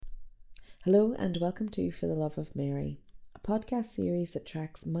Hello and welcome to For the Love of Mary, a podcast series that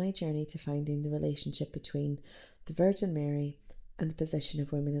tracks my journey to finding the relationship between the Virgin Mary and the position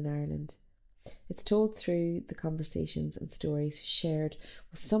of women in Ireland. It's told through the conversations and stories shared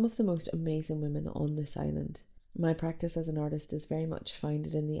with some of the most amazing women on this island. My practice as an artist is very much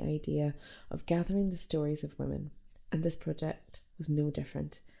founded in the idea of gathering the stories of women, and this project was no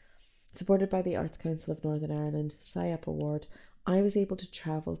different. Supported by the Arts Council of Northern Ireland SIAP Award, I was able to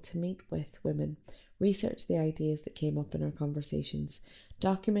travel to meet with women, research the ideas that came up in our conversations,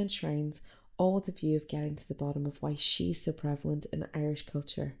 document shrines, all with the view of getting to the bottom of why she's so prevalent in Irish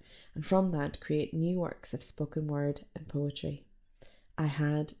culture, and from that create new works of spoken word and poetry. I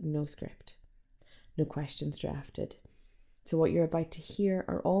had no script, no questions drafted. So what you're about to hear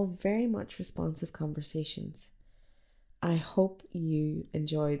are all very much responsive conversations. I hope you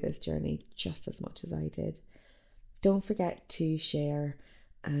enjoy this journey just as much as I did. Don't forget to share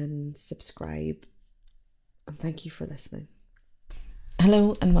and subscribe. And thank you for listening.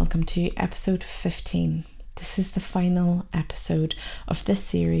 Hello and welcome to episode 15. This is the final episode of this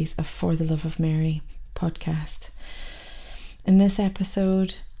series of For the Love of Mary podcast. In this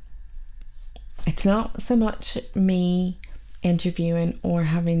episode, it's not so much me interviewing or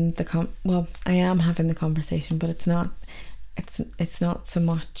having I am having the conversation, but it's not so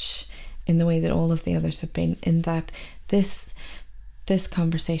much in the way that all of the others have been, in that this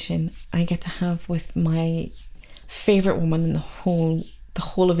conversation I get to have with my favourite woman in the whole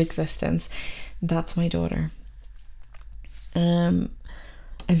of existence. That's my daughter. And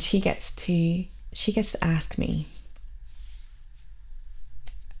she gets to ask me.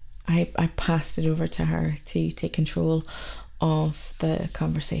 I passed it over to her to take control of the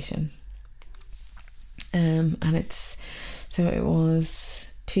conversation. And it was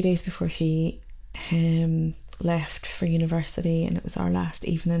 2 days before she left for university, and it was our last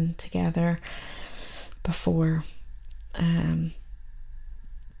evening together before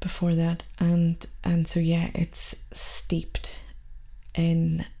that, and so yeah, it's steeped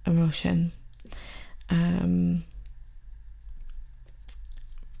in emotion. We're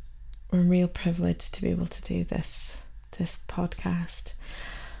real privileged to be able to do this podcast.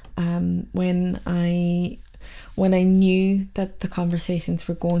 When I knew that the conversations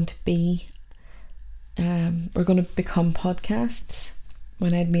were going to become podcasts,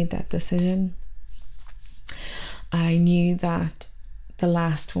 when I'd made that decision, I knew that the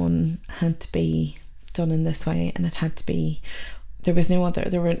last one had to be done in this way, and it had to be. There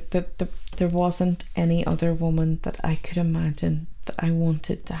wasn't any other woman that I could imagine that I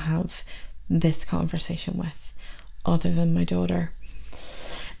wanted to have this conversation with, other than my daughter.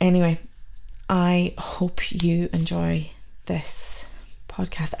 Anyway, I hope you enjoy this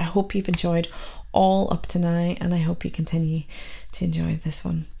podcast. I hope you've enjoyed all up to now, and I hope you continue to enjoy this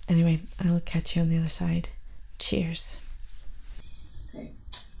one. Anyway, I'll catch you on the other side. Cheers. Okay,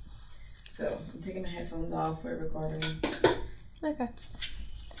 so I'm taking my headphones off. We're recording. Okay.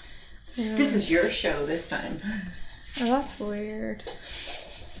 This is your show this time. Oh, that's weird.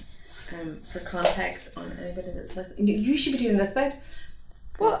 For context on anybody that's listening, you should be doing this bit.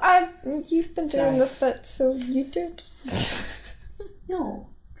 Well, you've been doing this bit, so you do it. No,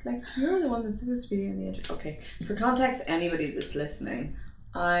 you're the one that's supposed to be doing the intro. Okay, for context, anybody that's listening,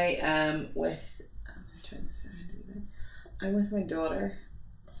 I am with. I'm gonna turn this around a bit. I'm with my daughter,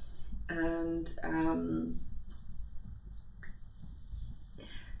 and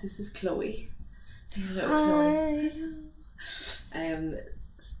this is Chloe. Say hello, Chloe.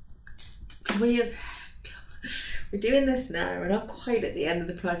 Chloe is. We're doing this now. We're not quite at the end of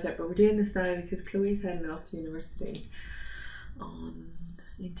the project, but we're doing this now because Chloe's heading off to university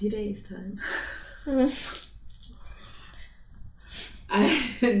in 2 days' time.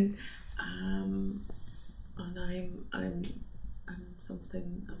 And I'm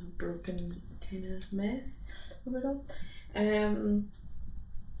something of a broken kind of mess of it all.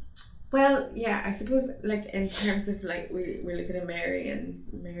 Well, yeah, I suppose in terms of we're looking at Mary and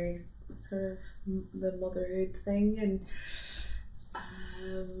Mary's sort of the motherhood thing, and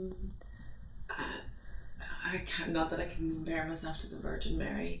I can't, not that I can compare myself to the Virgin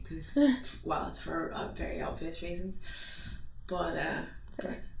Mary, because for very obvious reasons, but yeah,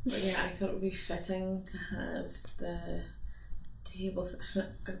 I thought it would be fitting to have the tables.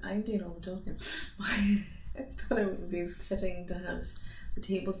 I'm doing all the talking. I thought it would be fitting to have the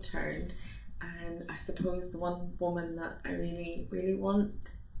tables turned, and I suppose the one woman that I really, really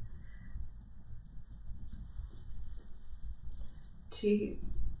want to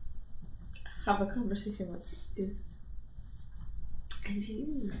have a conversation with is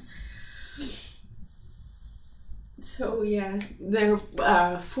you. So yeah, there.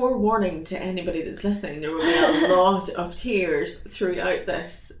 Forewarning to anybody that's listening, there will be a lot of tears throughout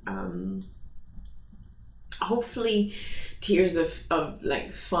this. Hopefully, tears of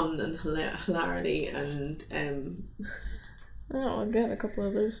like fun and hilarity and I'll get a couple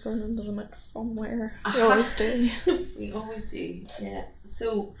of those thrown into the mix somewhere. We always do. We always do. Yeah.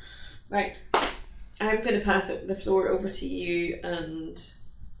 So, right, I'm going to pass the floor over to you, and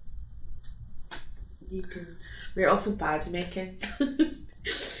you can. We're also badge making.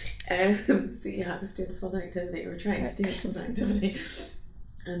 So you have us doing a fun activity. We're trying to do a fun activity.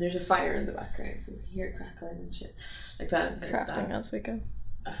 And there's a fire in the background, so we hear it crackling and shit like that. Crafting as we go.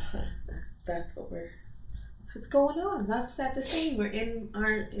 That's what's going on. That's set the scene. We're in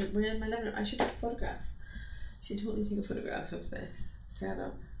my living room. I should take a photograph. Should totally take a photograph of this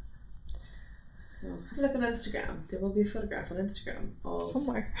setup. So have a look on Instagram. There will be a photograph on Instagram of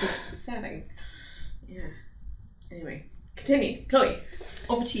somewhere this setting. Yeah. Anyway, continue. Chloe,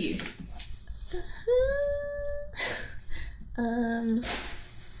 over to you.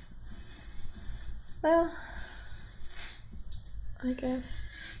 Well, I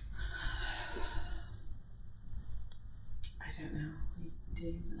guess. I don't know. We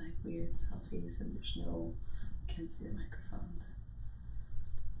do like weird selfies and there's no, can't see the microphones.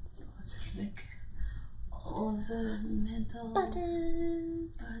 So I'll just lick all of the mental buttons.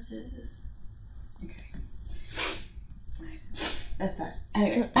 Okay. Right. That's that.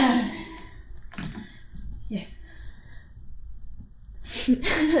 Anyway. Yes.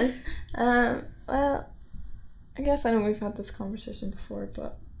 Well, I guess I know we've had this conversation before,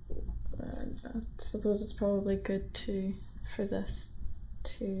 but I suppose it's probably good for this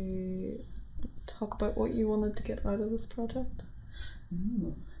to talk about what you wanted to get out of this project.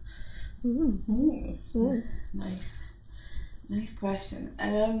 Ooh. Ooh. Ooh. Ooh. Nice question.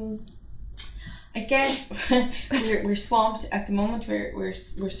 I guess we're swamped at the moment. We're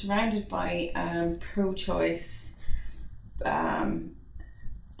surrounded by pro-choice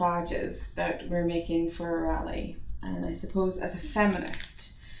badges that we're making for a rally, and I suppose as a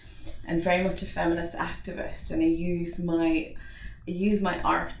feminist and very much a feminist activist, and I use my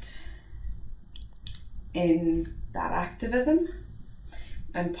art in that activism,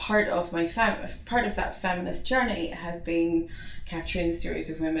 and part of that feminist journey has been capturing the stories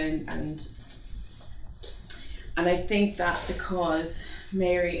of women, and I think that because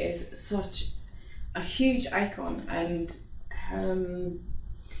Mary is such a huge icon and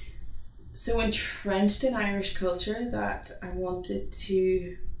so entrenched in Irish culture that I wanted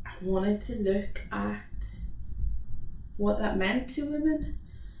to look at what that meant to women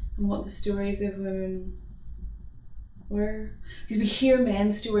and what the stories of women were, because we hear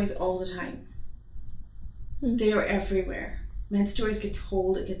men's stories all the time. They are everywhere. Men's stories get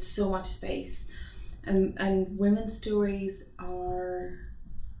told, it gets so much space, and women's stories are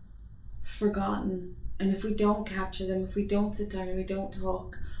forgotten, and if we don't capture them, if we don't sit down and we don't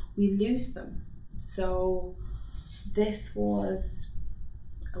talk, we lose them. So this was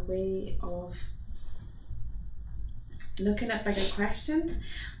a way of looking at bigger questions,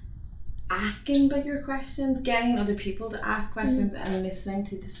 asking bigger questions, getting other people to ask questions, and listening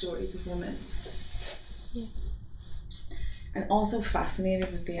to the stories of women. Yeah. And also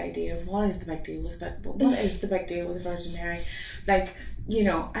fascinated with the idea of what is the big deal with the Virgin Mary. Like, you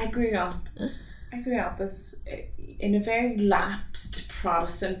know, I grew up as in a very lapsed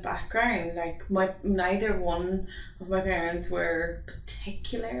Protestant background. Like neither one of my parents were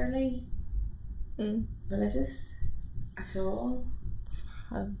particularly religious at all.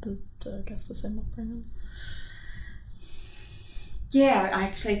 Had I guess the same upbringing. Yeah,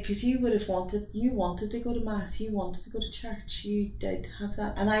 actually, because you wanted to go to mass, you wanted to go to church, you did have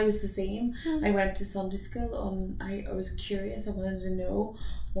that, and I was the same. I went to Sunday school, I was curious, I wanted to know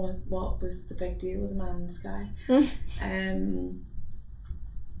what was the big deal with the man in the sky.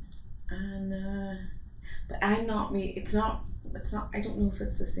 But I'm not really, it's not, I don't know if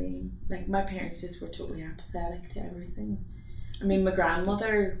it's the same. Like, my parents just were totally apathetic to everything. I mean, my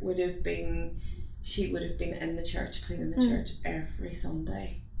grandmother would have been in the church, cleaning the church every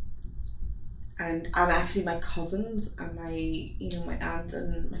Sunday. And actually my cousins and my aunt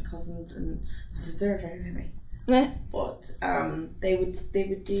and my cousins and they're very many. But they would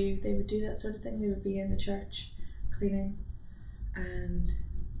do that sort of thing. They would be in the church cleaning and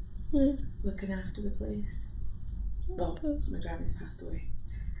looking after the place. Well, my granny's passed away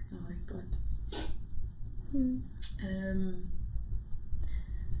now,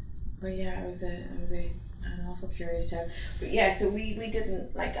 but yeah, I was an awful curious child. But yeah, so we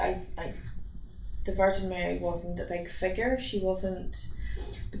didn't, like, the Virgin Mary wasn't a big figure. She wasn't,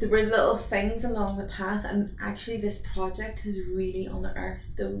 But there were little things along the path, and actually this project has really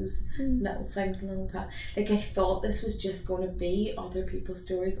unearthed those little things along the path. Like, I thought this was just going to be other people's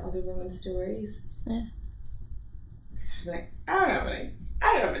stories, other women's stories. Yeah. Because I was like, I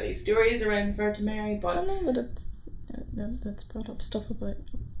don't have any stories around the Virgin Mary, but I know, but it's brought up stuff about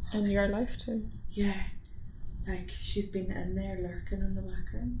in your life too. yeah, like she's been in there lurking in the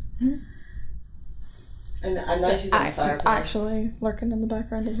background. And now she's in the fireplace. Actually lurking in the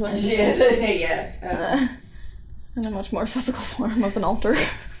background of things. She is, yeah. In a much more physical form of an altar.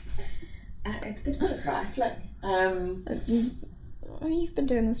 It's been quite a crack, like. You've been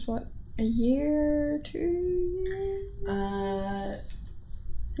doing this, what, a year, 2 years?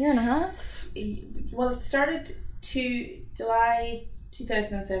 Year and a half? Well, it started July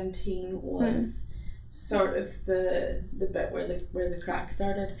 2017 was sort of the bit where the crack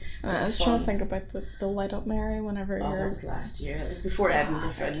started. I was trying to think about the Light Up Mary whenever that was last year. It was before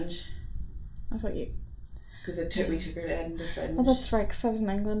Edinburgh Fringe. I thought you... Because we took her to Edinburgh Fringe. Oh, that's right, because I was in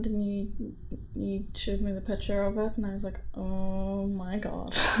England and you showed me the picture of it and I was like, oh my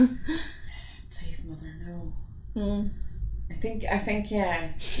god. Please, Mother, no. I think yeah,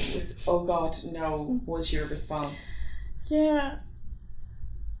 it was, oh god, no, was your response. Yeah.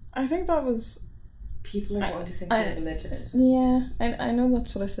 I think that was... People are going to think they're religious. Yeah, I know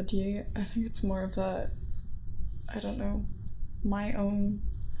that's what I said to you. I think it's more of I don't know, my own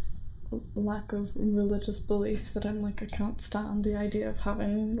lack of religious belief that I'm like, I can't stand the idea of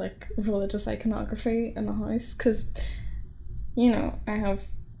having like religious iconography in the house, because, you know, I have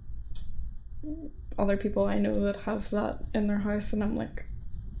other people I know that have that in their house and I'm like,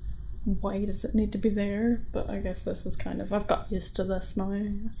 why does it need to be there? But I guess this is kind of, I've got used to this now.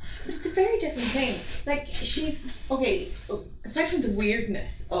 But it's a very different thing. Like, she's, okay, aside from the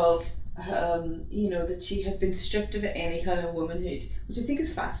weirdness of you know, that she has been stripped of any kind of womanhood, which I think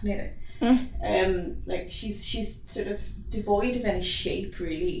is fascinating. Like, she's sort of devoid of any shape,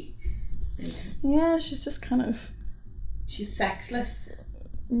 really. Yeah, she's just kind of... She's sexless.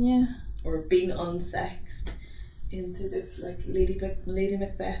 Yeah. Or being unsexed. In sort of like Lady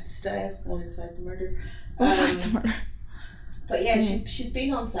Macbeth style, only without the murder. But yeah, she's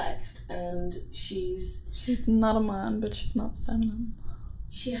been unsexed, and she's not a man, but she's not feminine.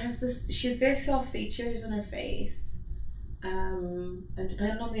 She has very soft features on her face, and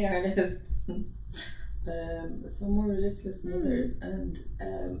depending on the artist, some more ridiculous than others, and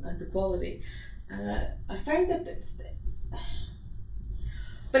the quality. I find that,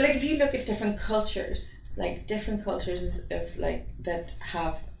 but like if you look at different cultures. Like different cultures of like that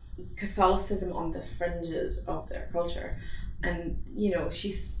have Catholicism on the fringes of their culture, and you know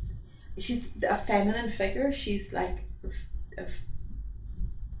she's a feminine figure. She's like I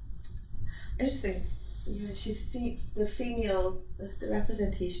just think, you know, she's the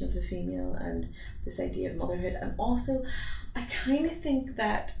representation of the female and this idea of motherhood. And also I kind of think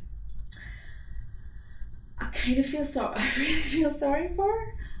that I really feel sorry for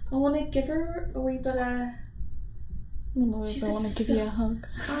her. I want to give her a wee bit of... I want to give you a hug.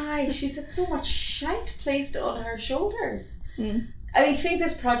 Aye, she's had so much shite placed on her shoulders. I think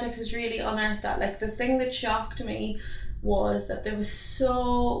this project has really unearthed that. Like, the thing that shocked me was that there was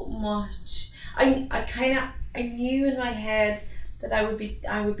so much... I knew in my head that I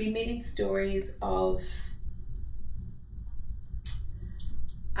would be meeting stories of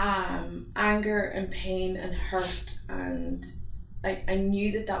anger and pain and hurt, and I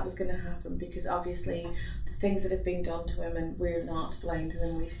knew that was going to happen, because obviously the things that have been done to women, we're not blind to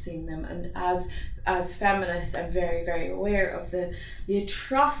them, we've seen them, and as feminists I'm very, very aware of the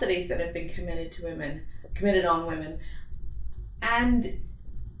atrocities that have been committed on women, and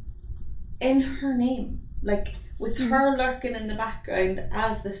in her name, like with her lurking in the background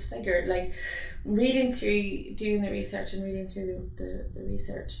as this figure, like doing the research and reading through the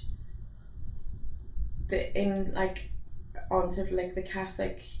research, on sort of like the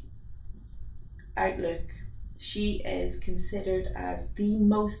Catholic outlook, she is considered as the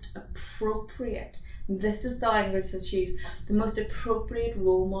most appropriate, this is the language that she used, the most appropriate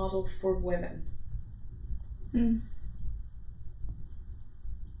role model for women.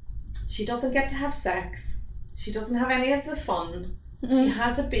 She doesn't get to have sex, she doesn't have any of the fun, she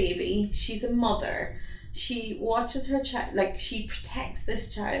has a baby, she's a mother, she watches her child, like she protects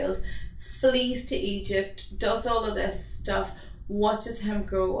this child, flees to Egypt, does all of this stuff, watches him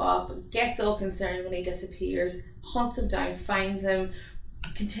grow up, gets all concerned when he disappears, hunts him down, finds him,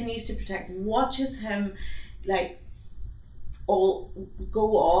 continues to protect, watches him like all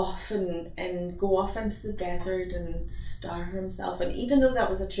go off and go off into the desert and starve himself. And even though that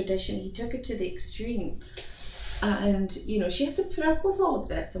was a tradition, he took it to the extreme. And, you know, she has to put up with all of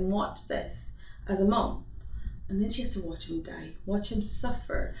this and watch this as a mum. And then she has to watch him die, watch him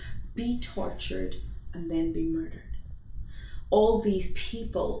suffer, be tortured, and then be murdered. All these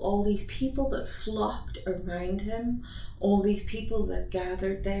people that flocked around him, all these people that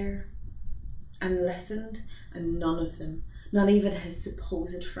gathered there and listened, and none of them, not even his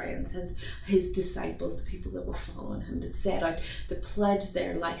supposed friends, his disciples, the people that were following him, that set out, that pledged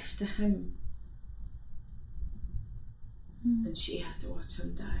their life to him. And she has to watch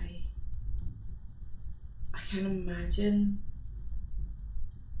him die. I can't imagine.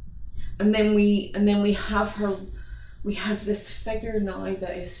 And then we have her, we have this figure now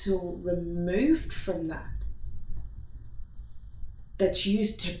that is so removed from that, that's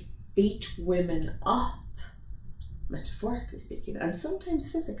used to beat women up, metaphorically speaking, and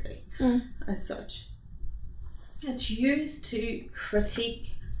sometimes physically as such. It's used to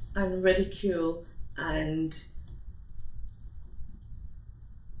critique and ridicule, and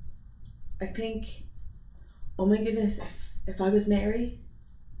I think, oh my goodness, if I was Mary,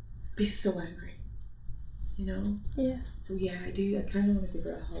 I'd be so angry. You know? Yeah. So yeah, I kind of want to give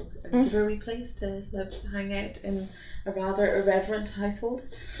her a hug and give her a wee place to hang out in a rather irreverent household,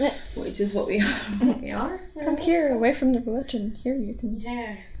 which is what we are. Come here, away from the religion. Here you can.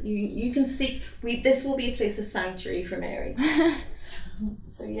 Yeah, you can seek. This will be a place of sanctuary for Mary.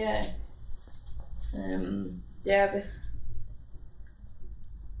 so yeah, this.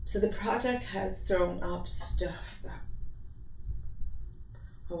 So the project has thrown up stuff that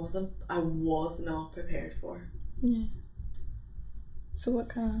I was not prepared for. Yeah. So what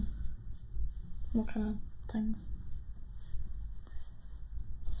kind of things?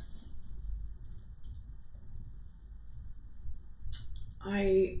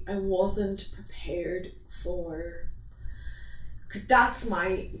 I wasn't prepared for, because that's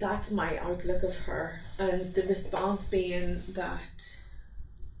my outlook of her, and the response being that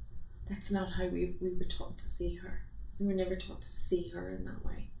that's not how we were taught to see her. We were never taught to see her in that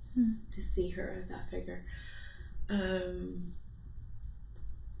way, to see her as that figure.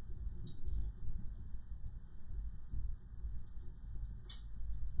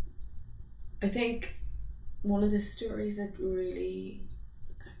 I think one of the stories that really,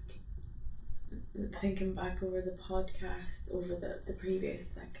 thinking back over the podcast, over the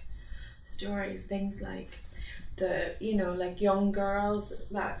previous stories, things like young girls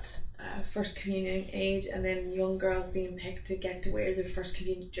that first communion age, and then young girls being picked to get to wear their first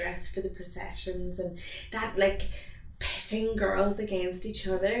communion dress for the processions, and that pitting girls against each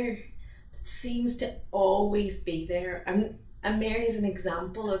other, that seems to always be there. And Mary's an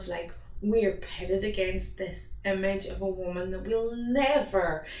example of we're pitted against this image of a woman that we'll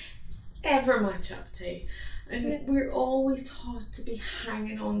never ever match up to, and we're always taught to be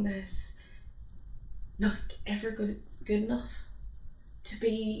hanging on this, not ever good enough to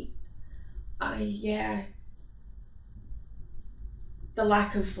be. The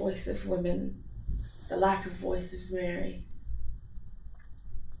lack of voice of women, the lack of voice of Mary,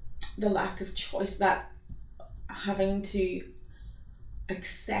 the lack of choice, that having to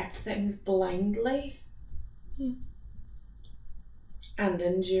accept things blindly and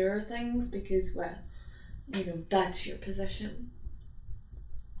endure things because, that's your position.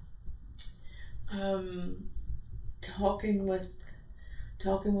 Talking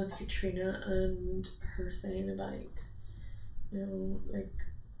with Katrina and her saying about,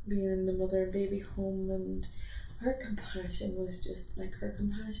 being in the mother and baby home, and her compassion was just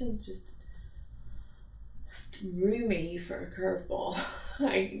threw me for a curveball.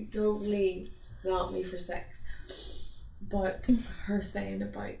 Totally got me for six. But her saying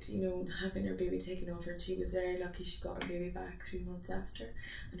about, having her baby taken over, she was very lucky she got her baby back 3 months after.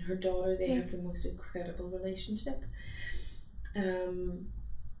 And her daughter, they have the most incredible relationship.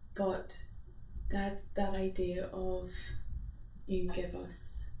 But that idea of, we've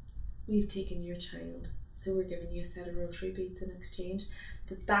taken your child, so we're giving you a set of rosary beads in exchange,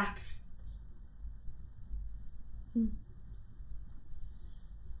 that's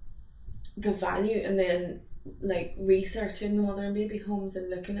the value. And then researching the mother and baby homes and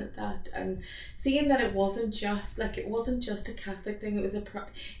looking at that and seeing that it wasn't just a Catholic thing, it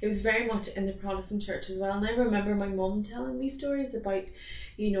was very much in the Protestant church as well. And I remember my mum telling me stories about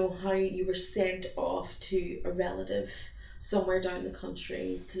how you were sent off to a relative somewhere down the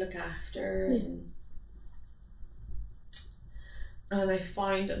country to look after, and I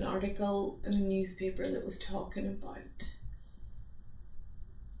found an article in a newspaper that was talking about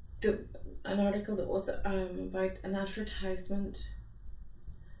an article that was about an advertisement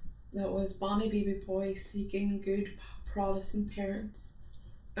that was Bonnie Baby Boy seeking good Protestant parents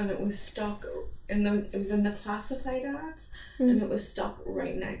and it was stuck it was in the classified ads, and it was stuck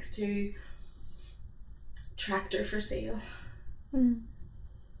right next to tractor for sale. Mm.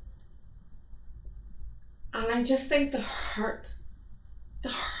 And I just think the hurt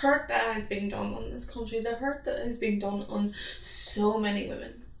that has been done on this country, the hurt that has been done on so many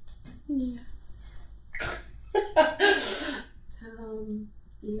women. Yeah.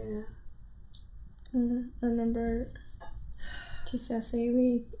 Yeah. I remember GCSE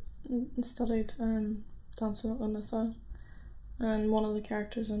we studied Dancing with Vanessa, and one of the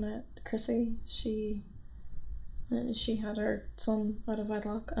characters in it, Chrissy, she had her son out of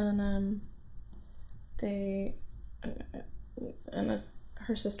wedlock, and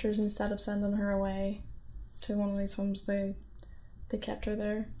her sisters, instead of sending her away to one of these homes, they kept her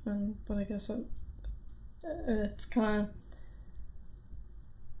there, but I guess it's kind of,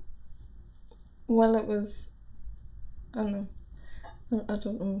 well, it was, I don't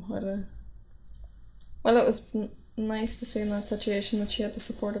know how to, well, it was nice to see in that situation that she had the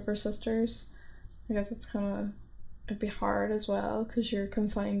support of her sisters. I guess it's kind of, it'd be hard as well because you're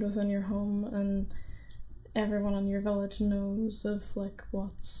confined within your home and everyone in your village knows of like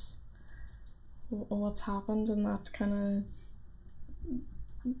what's happened, and that kind of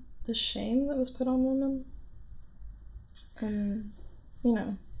the shame that was put on women, and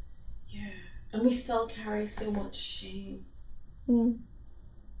yeah, and we still carry so much shame.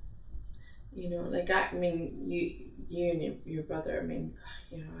 Like I mean, you and your brother, I mean,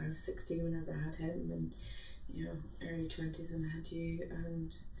 I was 16 whenever I had him, and early 20s when I had you,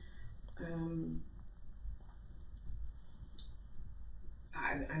 and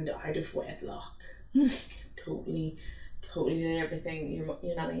and out of wedlock, totally did everything. Your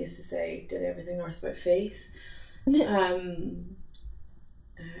nana used to say, did everything horse about face.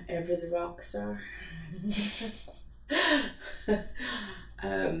 Ever the rock star.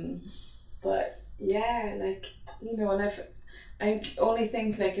 But yeah, like and I only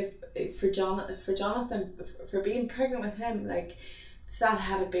think like if for Jonathan for being pregnant with him, like if that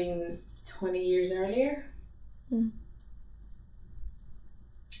had been 20 years earlier.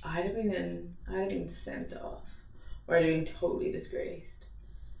 I'd have been sent off, or I'd have been totally disgraced,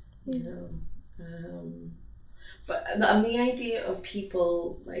 But and the idea of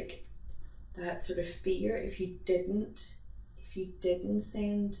people like that sort of fear if you didn't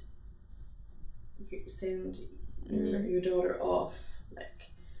send your daughter off like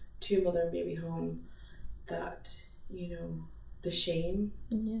to a mother and baby home, that the shame.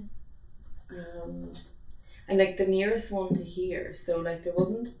 And like the nearest one to here, so like there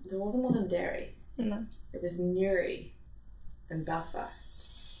wasn't one in Derry. No. It was Newry and Belfast.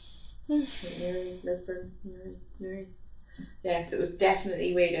 Newry, Lisburn, Newry. Yes, it was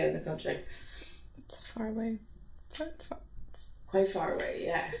definitely way down the country. It's far away. Quite far away,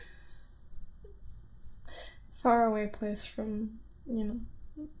 yeah. Far away place from,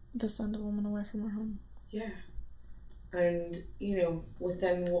 to send a woman away from her home. Yeah. And,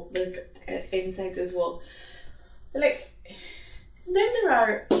 within, inside those walls. But like, then there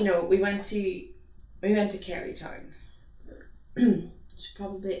are, we went to Kerrytown. Which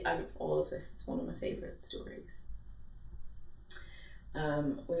probably, out of all of this, it's one of my favourite stories. We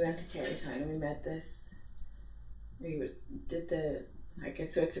went to Kerrytown and we met this, so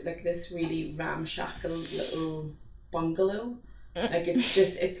it's like this really ramshackle little bungalow. Like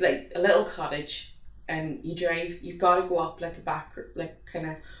it's like a little cottage, and you've got to go up like a back, like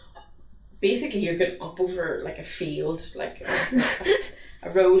kind of, basically you're going up over like a field, like a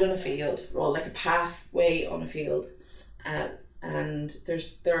road on a field, or like a pathway on a field, and there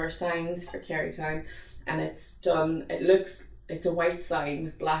are signs for Kerrytown, and it's a white sign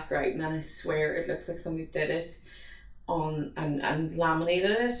with black writing, and I swear it looks like somebody did it on and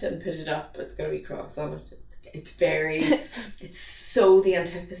laminated it and put it up. It's got a wee cross on it. It's very it's so the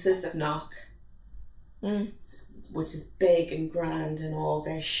antithesis of Knock, which is big and grand and all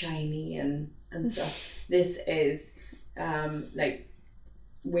very shiny and stuff. This is like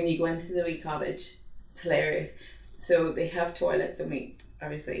when you go into the wee cottage, it's hilarious. So they have toilets, and we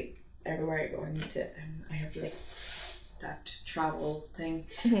obviously everywhere I go I have like that travel thing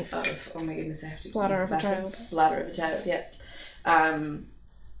of, oh my goodness, I have to bladder of a child. Bladder of a child, yeah.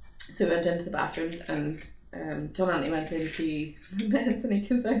 So we went into the bathrooms, and John Anthony went into the men's, and he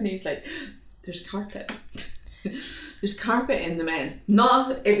comes out and he's like, there's carpet. There's carpet in the men's.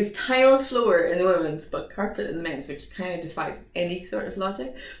 It was tiled floor in the women's, but carpet in the men's, which kind of defies any sort of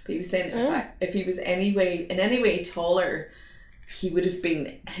logic. But he was saying if he was in any way taller,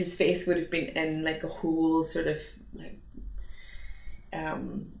 his face would have been in like a whole sort of like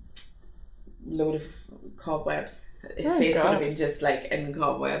load of cobwebs. His Oh, face would God. have been just like in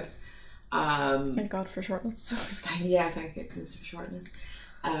cobwebs. Thank God for shortness. Yeah, thank goodness for shortness.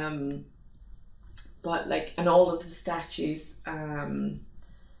 But like, and all of the statues, so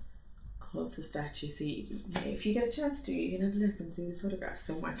if you get a chance to, you can have a look and see the photographs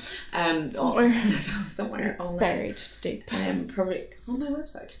somewhere. Somewhere online. Buried deep. Probably on my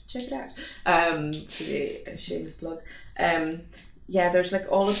website. Check it out. For the shameless plug. Yeah, there's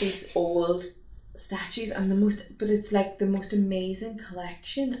like all of these old statues and it's like the most amazing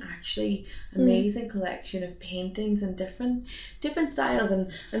collection, actually. Amazing collection of paintings and different styles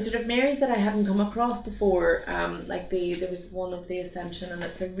and sort of Marys that I hadn't come across before. Like there was one of the Ascension, and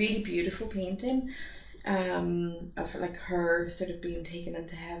it's a really beautiful painting of like her sort of being taken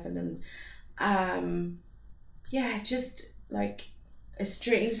into heaven, and yeah, just like a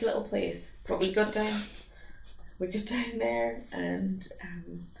strange little place. But we got down there, and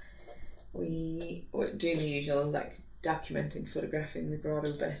we were doing the usual, like documenting, photographing the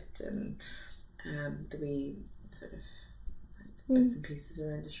grotto bit, and the wee sort of like bits and pieces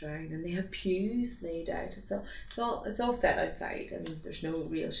around the shrine. And they have pews laid out. It's all set outside, and there's no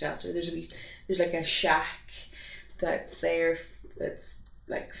real shelter. There's like a shack that's there that's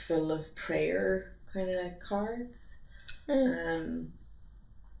like full of prayer kind of cards, and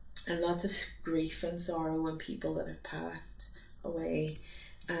lots of grief and sorrow and people that have passed away.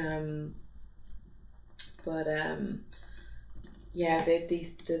 Yeah,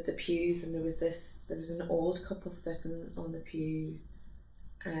 the pews, and there was an old couple sitting on the pew,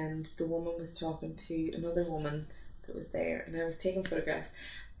 and the woman was talking to another woman that was there, and I was taking photographs,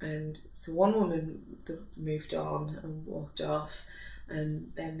 and so one woman moved on and walked off,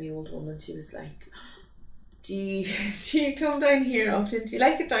 and then the old woman, she was like, do you come down here often? Do you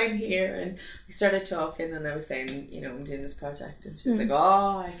like it down here? And we started talking, and I was saying, you know, I'm doing this project, and she was like,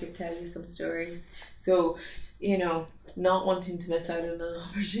 oh, I could tell you some stories. So, you know, not wanting to miss out on an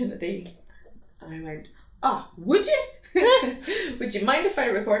opportunity, I went, would you? Would you mind if I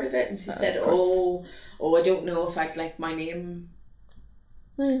recorded it? And she said, oh, I don't know if I'd like my name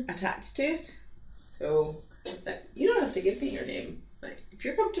attached to it. So you don't have to give me your name. Like, if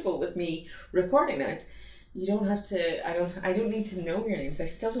you're comfortable with me recording it, you don't have to. I don't need to know your names. I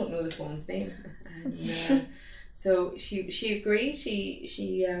still don't know the phone's name. And so she agreed.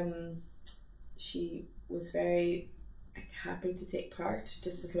 She was very happy to take part,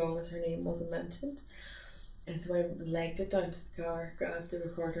 just as long as her name wasn't mentioned. And so I legged it down to the car, grabbed the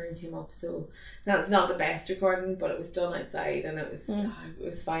recorder, and came up. So that's not the best recording, but it was done outside, and it was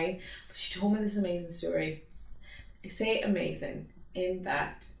fine. But she told me this amazing story. I say amazing in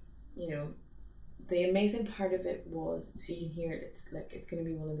that, you know, the amazing part of it was, so you can hear it, it's going to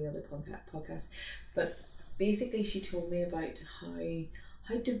be one of the other podcasts, but basically she told me about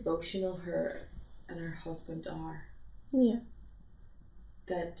how devotional her and her husband are. Yeah.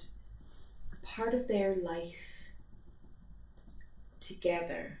 That part of their life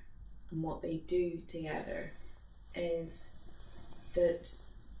together and what they do together is that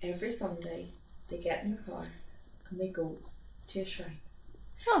every Sunday they get in the car and they go to a shrine.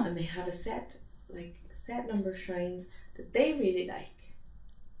 Oh. And they have a set number of shrines that they really like,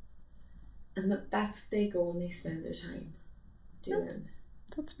 and that's what they go and they spend their time doing.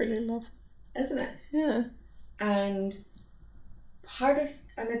 That's really lovely, isn't it? Yeah. And it's part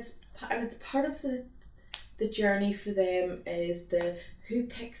of the journey for them is the who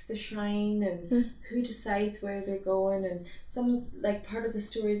picks the shrine and who decides where they're going, and some like part of the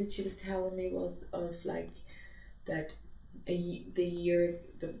story that she was telling me was of like that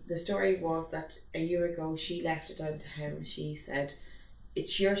the story was that a year ago she left it down to him. She said,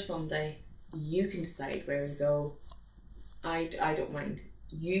 it's your Sunday, you can decide where to go, I don't mind,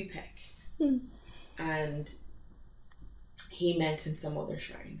 you pick. And he mentioned some other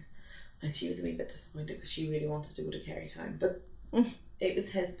shrine, and she was a wee bit disappointed because she really wanted to go to Kerrytown, but it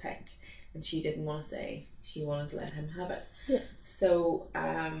was his pick and she didn't want to say, she wanted to let him have it. So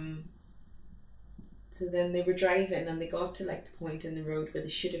then they were driving and they got to like the point in the road where they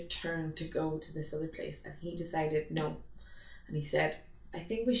should have turned to go to this other place, and he decided no, and he said, I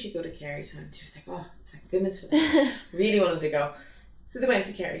think we should go to Kerrytown. She was like, oh, thank goodness for that. Really wanted to go. So they went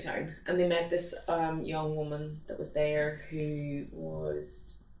to Kerrytown and they met this young woman that was there who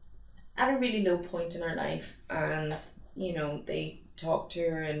was at a really low point in her life, and you know, they talked to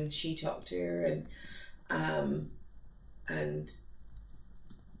her and she talked to her, and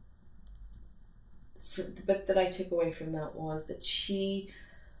the bit that I took away from that was that she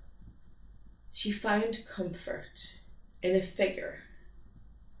found comfort in a figure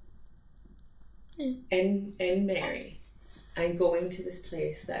in Mary, and going to this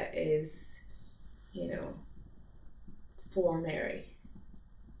place that is for Mary.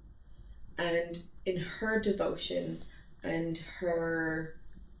 And in her devotion and her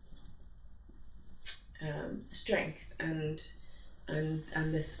strength and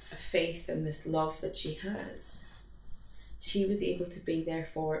this faith and this love that she has, she was able to be there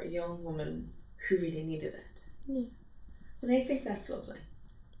for a young woman who really needed it. Yeah. And I think that's lovely.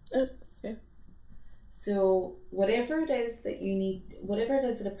 It is, yeah. So whatever it is that you need, whatever it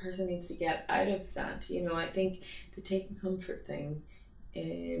is that a person needs to get out of that, I think the taking comfort thing,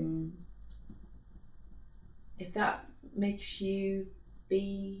 if that makes you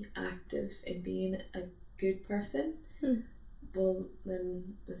be active in being a good person, well,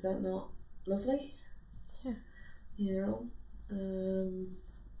 then is that not lovely? Yeah.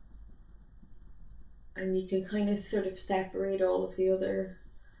 And you can kind of sort of separate all of the other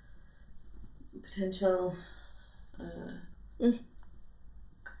potential I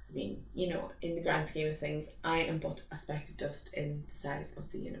mean, in the grand scheme of things, I am but a speck of dust in the size of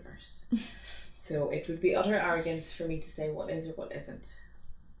the universe. So it would be utter arrogance for me to say what is or what isn't.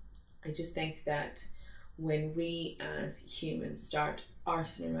 I just think that when we as humans start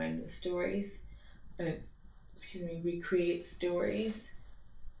arsing around with stories and recreate stories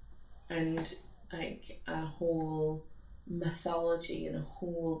and like a whole mythology and a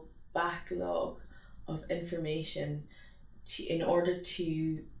whole backlog of information in order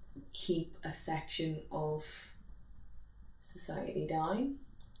to keep a section of society down,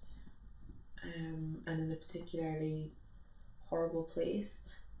 and in a particularly horrible place,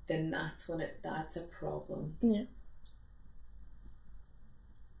 then that's a problem. Yeah.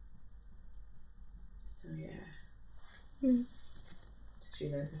 So yeah. Just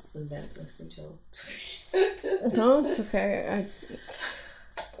realised I've been bent listening to all. No, it's okay.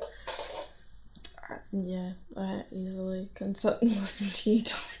 I easily can sit and listen to you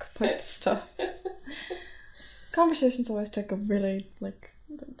talk about stuff. Conversations always take a really,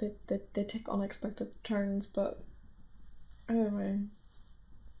 they take unexpected turns, but anyway,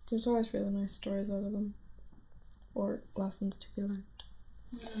 there's always really nice stories out of them, or lessons to be learned.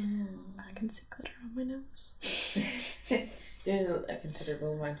 I can see glitter on my nose. There's a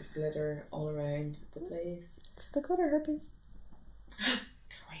considerable amount of glitter all around the place. It's the glitter herpes.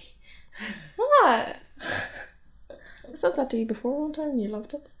 Chloe. What? I said that to you before one time and you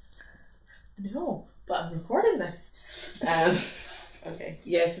loved it. No, but I'm recording this. Okay.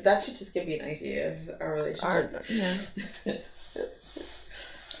 Yeah, so that should just give you an idea of our relationship.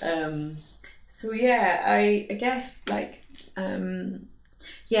 So yeah, I guess and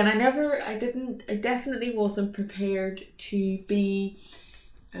I definitely wasn't prepared to be,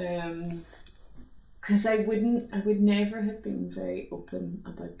 because I would never have been very open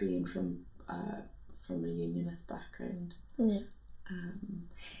about being from a unionist background. Yeah.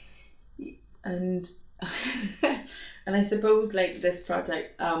 And and I suppose this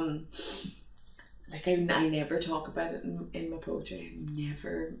project, I never talk about it in my poetry.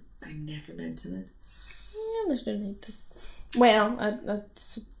 I never mention it. Yeah, there's no need to. Well,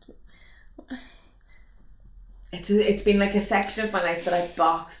 it's been like a section of my life that I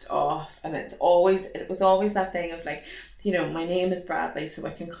boxed off, and it was always that thing of my name is Bradley, so I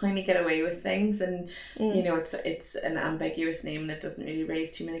can kind of get away with things, and it's an ambiguous name and it doesn't really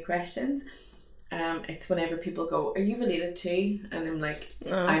raise too many questions. It's whenever people go, "Are you related to?" And I'm like,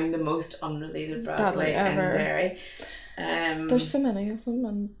 no. I'm the most unrelated Bradley in Derry. There's so many of them,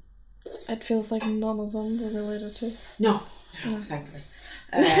 and it feels like none of them were related to. No, thankfully.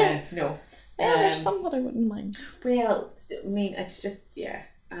 No. Yeah, there's some that I wouldn't mind. Well, I mean, it's just,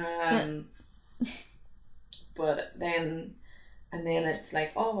 but then it's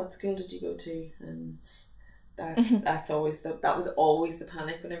like, oh, what school did you go to? And that was always the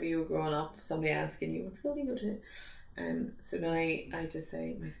panic whenever you were growing up, somebody asking you, what school do you go to? So now I just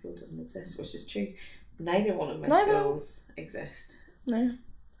say my school doesn't exist, which is true. Neither one of my schools exist. No.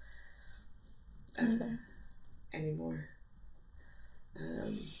 Anymore.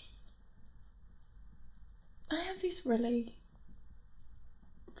 I have these really,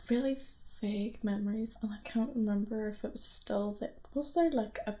 really vague memories, and I can't remember if it was still there. Was there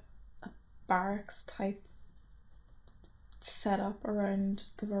a barracks type set up around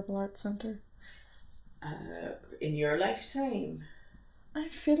the Verbal Arts Centre? In your lifetime? I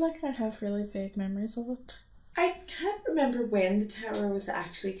feel like I have really vague memories of it. I can't remember when the tower was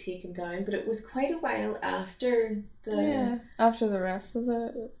actually taken down, but it was quite a while after after the rest of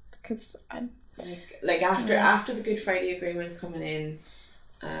the, because after the Good Friday Agreement coming in,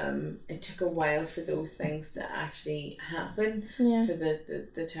 it took a while for those things to actually happen, for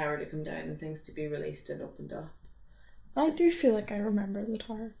the tower to come down and things to be released and opened up. I do feel like I remember the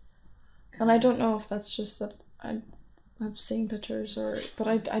tower. And I don't know if that's just that I've seen pictures but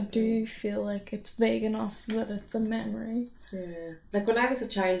I do feel like it's vague enough that it's a memory. Yeah. Like when I was a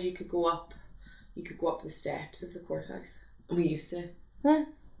child, you could go up the steps of the courthouse. We used to. Huh?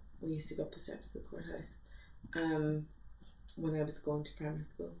 We used to go up the steps of the courthouse. When I was going to primary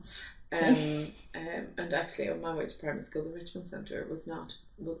school. And actually on my way to primary school, the Richmond Centre was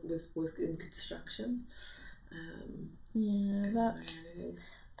in construction.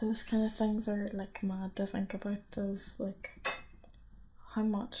 Those kind of things are like mad to think about, of like how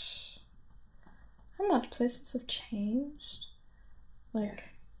much places have changed. Like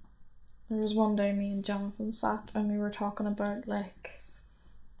there was one day me and Jonathan sat and we were talking about like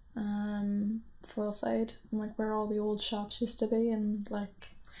Foyleside and like where all the old shops used to be, and like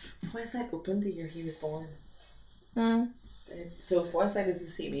Foyleside opened the year he was born. So Foyleside is the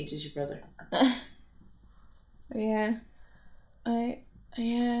same age as your brother. Yeah.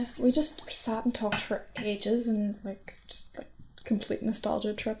 We sat and talked for ages, and like just like complete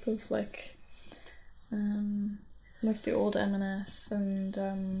nostalgia trip of like the old M&S and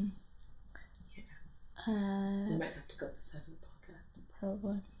we might have to cut this out of the podcast.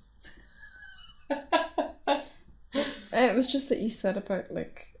 Probably. It was just that you said about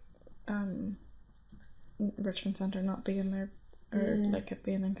like Richmond Centre not being there, or like it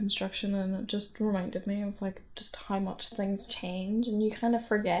being in construction, and it just reminded me of like just how much things change, and you kind of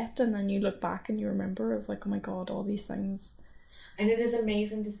forget, and then you look back and you remember of like, oh my god, all these things. And it is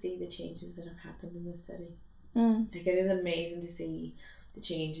amazing to see the changes that have happened in this city. Like it is amazing to see the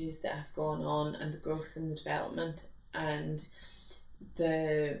changes that have gone on, and the growth and the development, and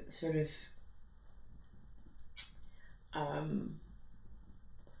the sort of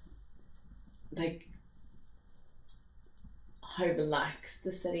like how relaxed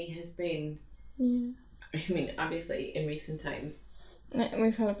the city has been. Yeah. I mean, obviously in recent times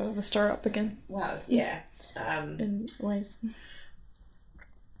we've had a bit of a stir up again. Well, yeah. In ways.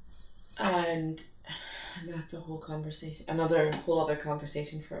 And that's a whole conversation, another whole other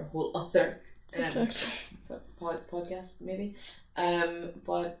conversation for a whole other subject. Podcast maybe.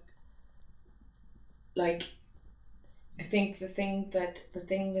 But like I think the thing that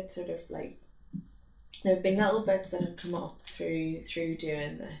sort of like, there have been little bits that have come up through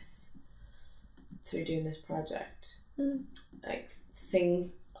doing this project, like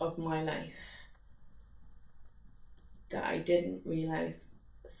things of my life that I didn't realise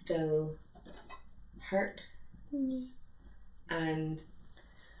still hurt. And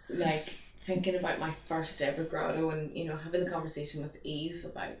like thinking about my first ever grotto, and you know, having the conversation with Eve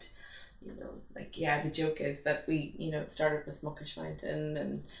about, you know, like, yeah, the joke is that we, you know, it started with Muckish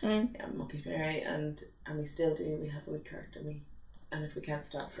Mountain and Muckish Mary, and we still do. We have a wee cart, and if we can't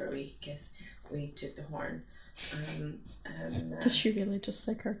stop for a wee kiss, we took the horn. Does she really just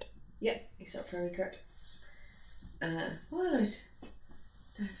say cart? Yeah, we stop for a wee cart. What?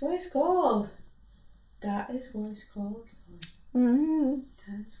 That's what it's called. That is what it's called.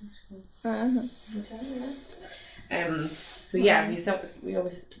 That's what it's called. So yeah, we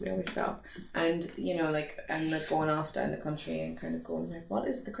always stop, and you know, like, I'm like going off down the country and kind of going like, what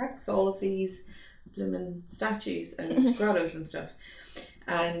is the crack with all of these blooming statues and grottos and stuff?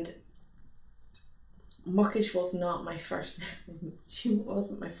 And Muckish was not my first. She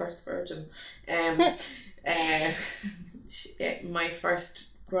wasn't my first virgin. My first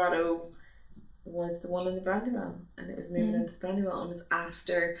grotto was the one in the Brandywell, and it was moving into the Brandywell, and it was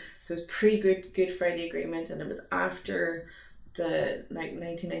after, so it was pre-Good Friday Agreement, and it was after the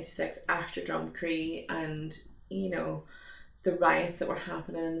 1996, after Drumcree, and you know, the riots that were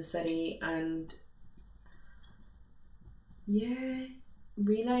happening in the city, and yeah,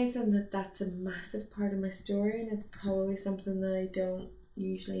 realising that that's a massive part of my story, and it's probably something that I don't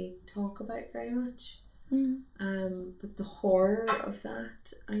usually talk about very much. But the horror of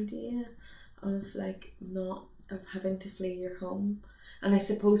that idea of like of having to flee your home, and I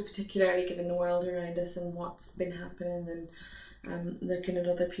suppose particularly given the world around us and what's been happening, and looking at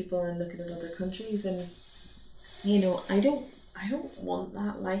other people and looking at other countries, and you know, I don't want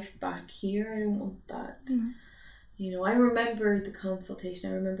that life back here. I don't want that. You know, I remember the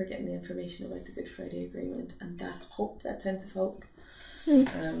consultation. I remember getting the information about the Good Friday Agreement and that hope, that sense of hope.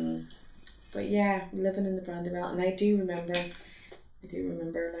 But yeah, living in the Brandywell, and I do remember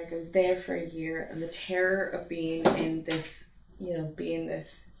like I was there for a year, and the terror of being in this, you know,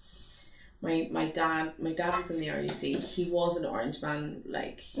 my dad was in the RUC. He was an Orange man,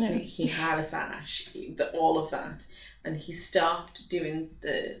 like he had a sash, all of that, and he stopped doing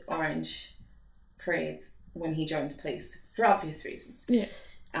the Orange parades when he joined the police for obvious reasons.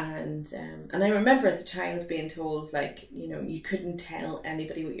 And I remember as a child being told, like, you know, you couldn't tell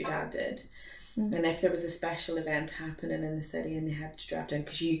anybody what your dad did. And if there was a special event happening in the city and they had to drop down,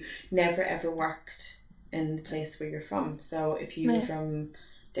 because you never ever worked in the place where you're from. So if you were from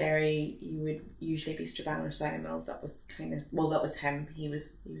Derry, you would usually be Strabane or Cider Mills. That was kind of, well, that was him. He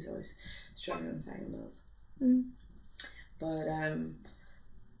was always Strabane and Cider Mills. But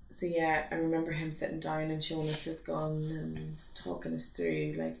so yeah, I remember him sitting down and showing us his gun and talking us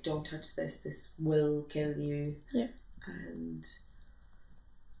through, like, don't touch this will kill you. Yeah. And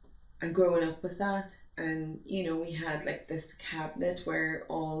growing up with that, and you know, we had like this cabinet where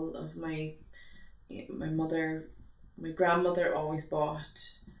all of my grandmother always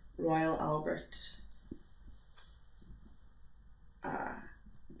bought Royal Albert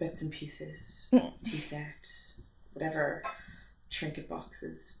bits and pieces, tea set, whatever, trinket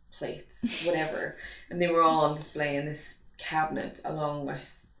boxes, plates, whatever, and they were all on display in this cabinet, along with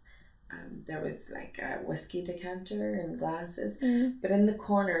there was like a whiskey decanter and glasses, but in the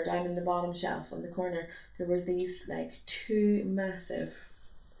corner, down in the bottom shelf on the corner, there were these like 2 massive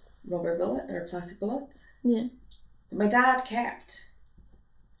rubber bullet or plastic bullets that my dad kept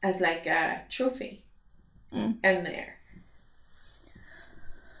as like a trophy in there.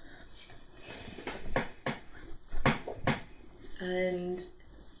 And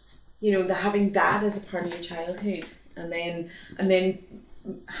you know, having that as a part of your childhood, and then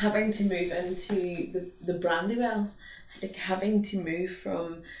having to move into the Brandywell, like having to move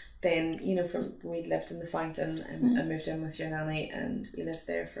from then, you know, from we'd lived in the Fountain, and I moved in with your nanny, and we lived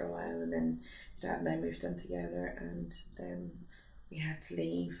there for a while, and then Dad and I moved in together, and then we had to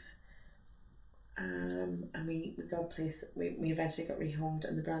leave, and we got a place. We eventually got rehomed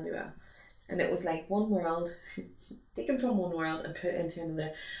in the Brandywell, and it was like one world taken from one world and put into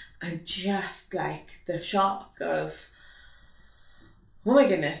another, and just like the shock of, oh my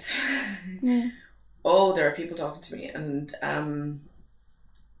goodness, oh, there are people talking to me, and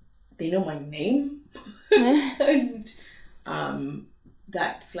they know my name, and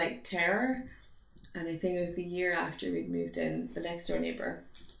that slight terror. And I think it was the year after we'd moved in, the next door neighbour,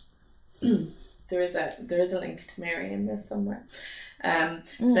 there is a link to Mary in this somewhere. I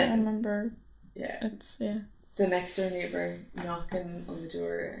remember. Yeah. It's the next door neighbour knocking on the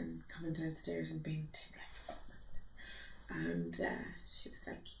door and coming downstairs and being like, oh my goodness. And she was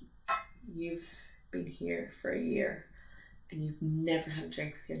like, you've been here for a year and you've never had a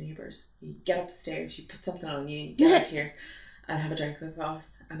drink with your neighbours. You get up the stairs, you put something on you, you get out here and have a drink with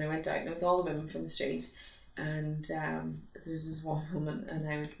us. And I went out, and it was all the women from the street, and there was this one woman, and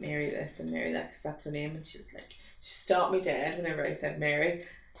I was Mary this and Mary that, because that's her name, and she was like, she stopped me dead whenever I said Mary.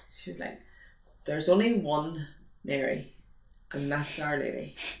 She was like, there's only one Mary, and that's Our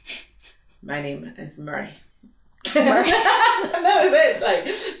Lady. My name is Murray. And that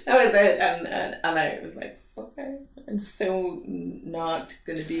was it, and I was like, okay, I'm so not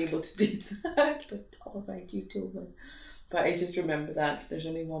going to be able to do that, but all right, you told me. But I just remember that there's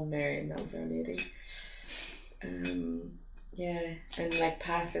only one Mary, and that was Our Lady. Yeah, and like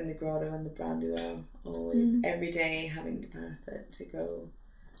passing the grotto and the Brandywell, always, every day having to pass it to go,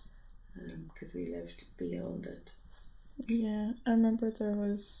 because we lived beyond it. Yeah, I remember there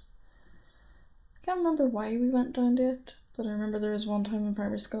was, I can't remember why we went down to it, but I remember there was one time in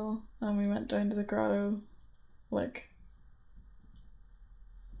primary school, and we went down to the grotto, like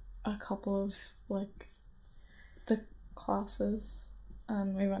a couple of like the classes,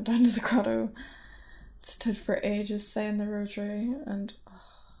 and we went down to the grotto, stood for ages saying the rosary, and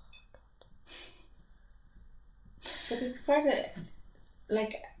but it's quite a,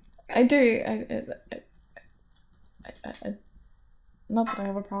 like, I do, I not that I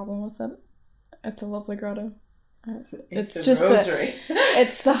have a problem with it. It's a lovely grotto. It's just rosary.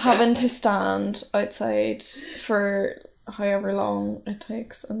 It's the having to stand outside for however long it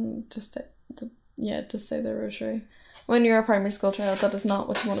takes, and just to say the rosary. When you're a primary school child, that is not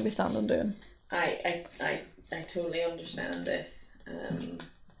what you want to be standing doing. I totally understand this.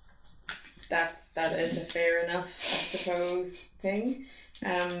 That is a fair enough, I suppose, thing.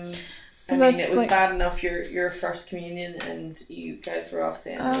 I mean, it was like, bad enough your first communion and you guys were off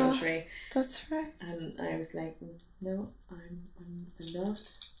saying the rosary. That's right. And I was like, no, I'm not.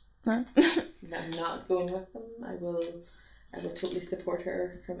 No. I'm not going with them. I will totally support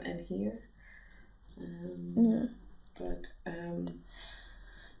her from in here. Yeah. But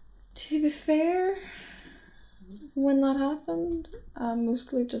to be fair, when that happened, I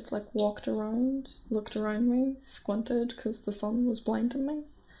mostly just like walked around, looked around me, squinted because the sun was blinding me.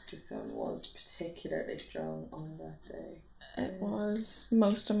 The sun was particularly strong on that day. It was.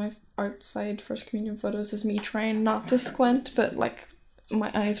 Most of my outside First Communion photos is me trying not to squint, but like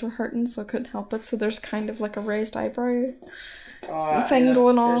my eyes were hurting, so I couldn't help it. So there's kind of like a raised eyebrow Oh, thing look,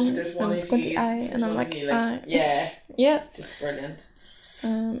 going on, there's one and of squinty you- eye, there's and I'm one of like, you, yeah, yeah. it's just brilliant.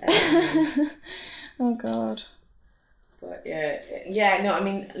 Oh God. But yeah, no, I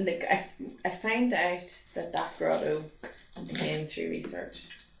mean, like, I found out that grotto came through research.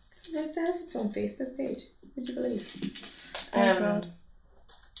 It has its own Facebook page. Would you believe? Oh God.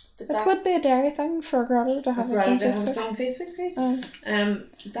 But It would be a dairy thing for a grotto to have its own its Facebook. own Facebook page. Oh.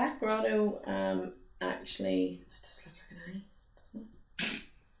 That grotto actually it does look like an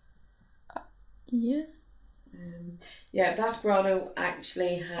eye. Yeah. Yeah, that grotto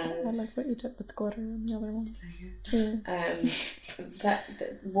actually has. I like what you did with glitter and the other one. That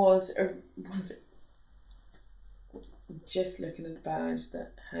was just looking at the badge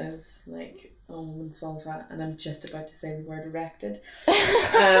that has like a woman's vulva, and I'm just about to say the word erected,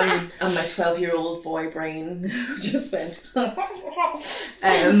 and my 12-year-old boy brain just went.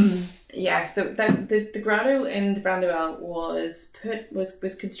 Yeah, so the grotto in the Brandywell was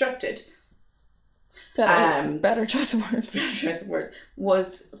constructed. Better choice of words. Choice of words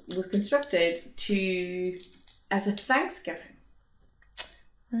was constructed as a Thanksgiving.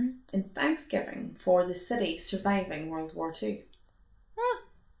 Right. In Thanksgiving for the city surviving World War II.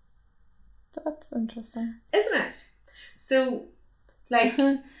 That's interesting. Isn't it? So, like...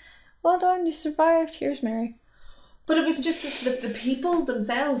 Well done, you survived. Here's Mary. But it was just that the people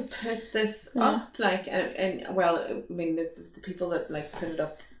themselves put this up, like, and well, I mean, the people that, like, put it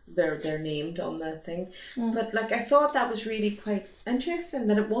up, they're named on the thing. But, like, I thought that was really quite interesting,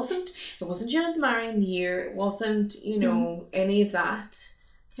 that it wasn't during the Marian year, it wasn't, you know, any of that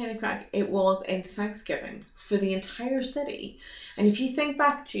kind of crack. It was in Thanksgiving for the entire city. And if you think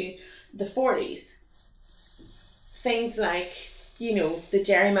back to the 40s, things like, you know, the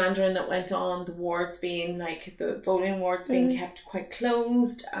gerrymandering that went on, the wards being, like, the voting wards being kept quite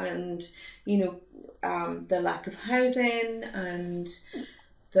closed, and, you know, the lack of housing and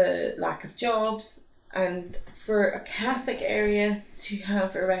the lack of jobs, and for a Catholic area to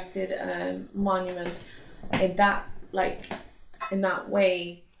have erected a monument in that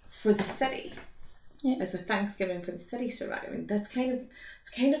way for the city, as a Thanksgiving for the city surviving, it's kind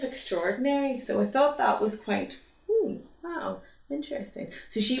of extraordinary. So I thought that was quite, wow, interesting.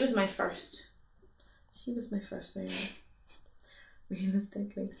 So she was my first Marian.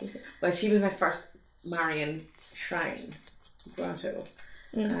 Realistically speaking. Well, she was my first Marian shrine, grotto,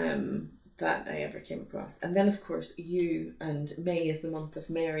 that I ever came across. And then, of course, you and May is the month of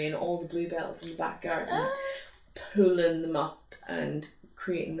Mary, and all the bluebells in the back garden, pulling them up and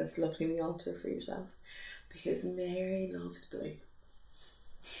creating this lovely wee altar for yourself, because Mary loves blue.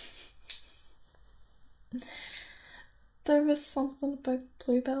 There was something about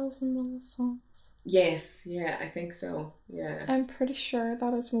bluebells in one of the songs. Yes, yeah, I think so. Yeah, I'm pretty sure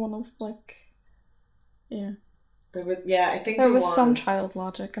that is one of, like, yeah. I think there was some child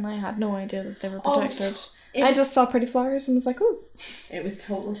logic, and I had no idea that they were protected. I just saw pretty flowers and was like, ooh. It was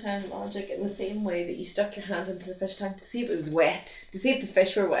total child logic, in the same way that you stuck your hand into the fish tank to see if it was wet, to see if the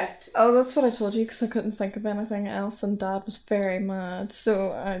fish were wet. Oh, that's what I told you, because I couldn't think of anything else, and Dad was very mad,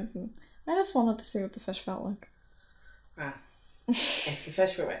 so I just wanted to see what the fish felt like. If the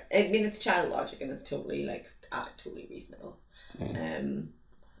fish were wet. I mean, it's child logic, and it's totally, like, totally reasonable.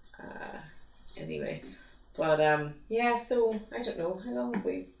 Anyway. But, yeah, so, I don't know, how long have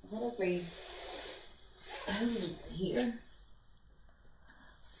we here?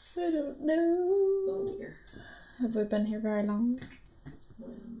 I don't know. Oh dear. Have we been here very long?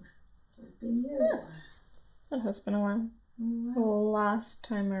 We've been here a while. It has been a while. The last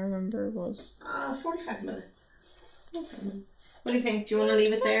time I remember was 45 minutes. What do you think? Do you want to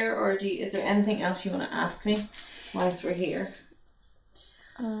leave it there, or is there anything else you want to ask me whilst we're here?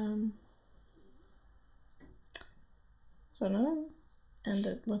 I don't know. End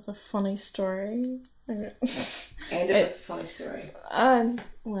it with a funny story. Okay. End it with a funny story.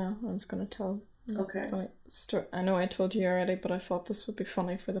 Well, I was going to tell Okay. funny story. I know I told you already, but I thought this would be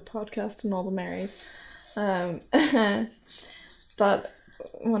funny for the podcast and all the Marys. That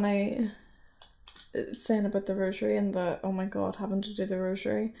when I saying about the rosary and oh my god, having to do the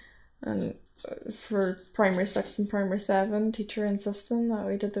rosary, and for primary 6 and primary 7, teacher insisting that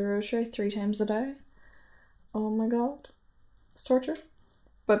we did the rosary 3 times a day. Oh my god, it's torture.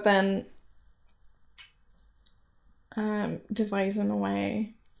 But then devising a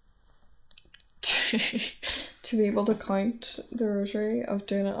way to be able to count the rosary, of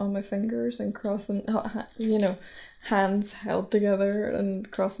doing it on my fingers and crossing, hands held together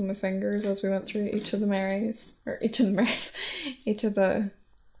and crossing my fingers as we went through each of the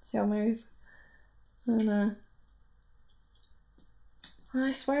Hail Marys. And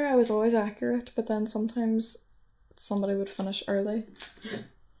I swear I was always accurate, but then sometimes somebody would finish early,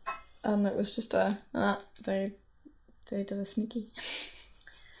 and it was just they did a sneaky.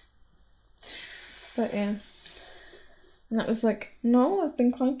 But yeah, and it was like, no, I've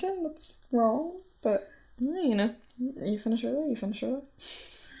been counting. That's wrong. But you know, you finish early. You finish early.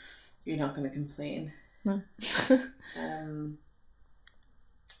 You're not going to complain. No.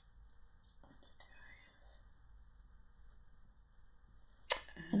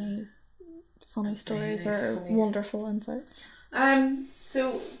 Any funny stories or wonderful insights?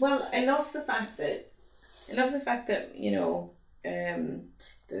 So well, I love the fact that you know,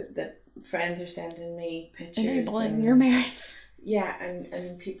 that friends are sending me pictures Enabling your marriage. Yeah,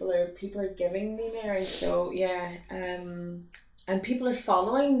 and people are giving me Mary. So yeah, and people are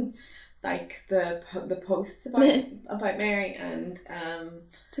following like the posts about Mary and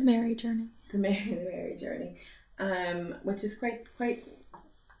the Mary journey. The Mary journey, which is quite.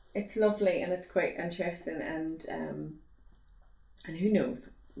 It's lovely and it's quite interesting, and who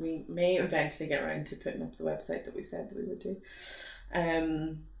knows, we may eventually get around to putting up the website that we said that we would do,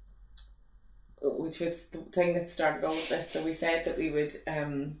 which was the thing that started all of this. So we said that we would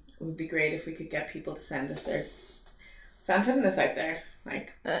it would be great if we could get people to send us their. So I'm putting this out there,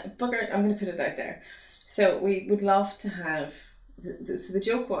 like bugger. I'm going to put it out there. So we would love to have. So the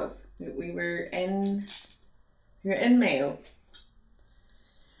joke was we were in Mayo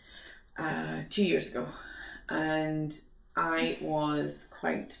 2 years ago, and I was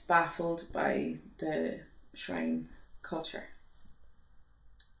quite baffled by the shrine culture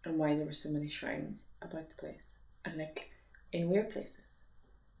and why there were so many shrines about the place, and like in weird places,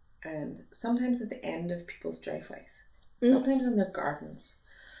 and sometimes at the end of people's driveways, sometimes in their gardens.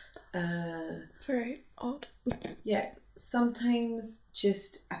 Very odd. Yeah, sometimes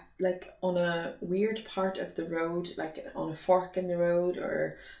just like on a weird part of the road, like on a fork in the road,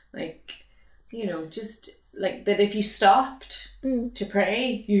 or like, you know, just like that if you stopped to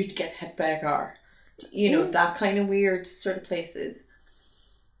pray, you'd get hit by a car. You know, that kind of weird sort of places.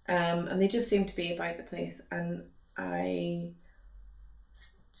 And they just seem to be about the place. And I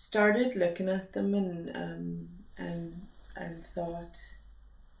started looking at them and thought,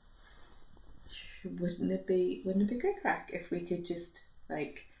 wouldn't it be great crack if we could just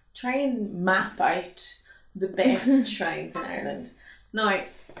like try and map out the best shrines in Ireland. Now,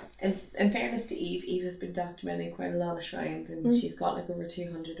 in fairness to Eve has been documenting quite a lot of shrines, and she's got like over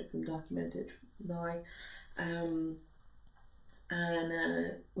 200 of them documented now, and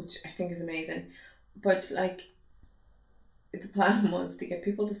which I think is amazing. But like, the plan was to get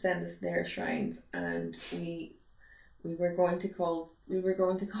people to send us their shrines, and we were going to call the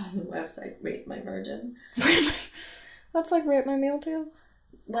website Rate My Virgin. That's like Rate My Meal Deals.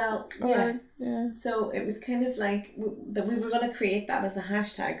 Well, yeah. So it was kind of like that we were going to create that as a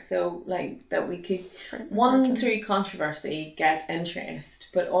hashtag, so like that we could through controversy get interest,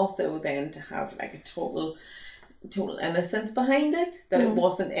 but also then to have like a total innocence behind it, that it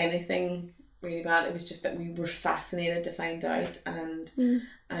wasn't anything really bad. It was just that we were fascinated to find out, and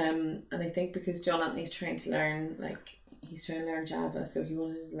I think because John Anthony's trying to learn Java, so he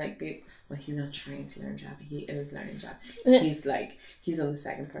wanted to like be. Well, he's not trying to learn Java. He is learning Java. He's on the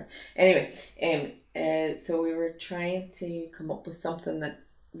second part. Anyway, so we were trying to come up with something that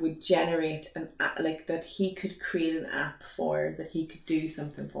would generate an like that he could create an app for, that he could do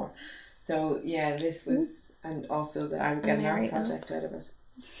something for. So yeah, this was, and also that I would get an art project out of it.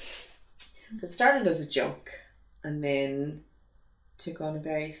 So it started as a joke, and then took on a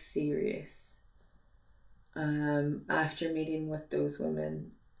very serious. After meeting with those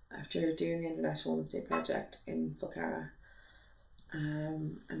women. After doing the International Women's Day project in Falcara,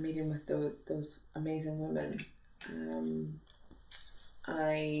 and meeting with those amazing women,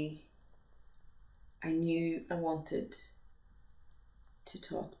 I knew I wanted to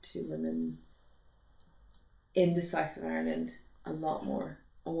talk to women in the south of Ireland a lot more.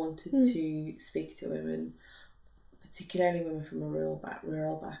 I wanted to speak to women, particularly women from a rural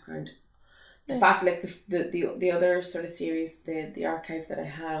background. The fact, like the other sort of series, the archive that I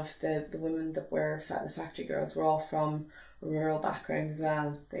have, the women that were the factory girls were all from a rural background as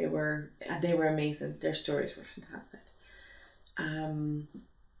well. They were amazing. Their stories were fantastic. And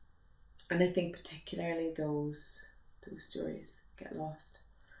I think particularly those stories get lost.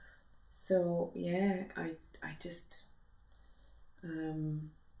 So yeah, I just and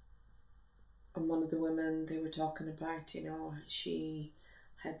one of the women they were talking about, you know, she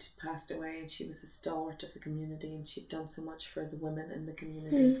had passed away, and she was a stalwart of the community, and she'd done so much for the women in the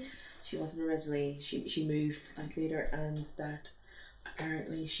community. She wasn't originally, she moved like later, and that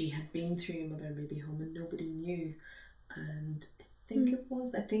apparently she had been through a mother and baby home and nobody knew, and think it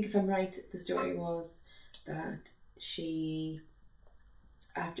was. I think if I'm right, the story was that she,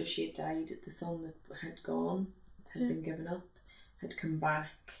 after she had died, the son that had gone, had been given up, had come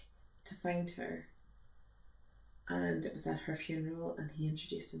back to find her, and it was at her funeral, and he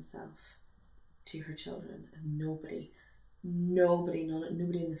introduced himself to her children, and nobody knew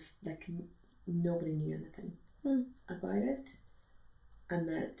anything about it, and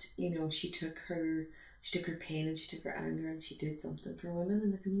that, you know, she took her pain and she took her anger and she did something for women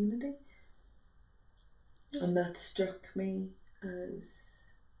in the community. And that struck me as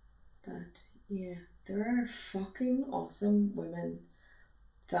that, yeah, there are fucking awesome women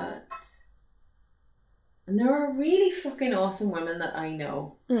and there are really fucking awesome women that I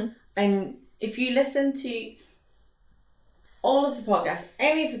know. And if you listen to all of the podcasts,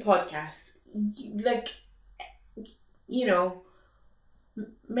 any of the podcasts, like, you know,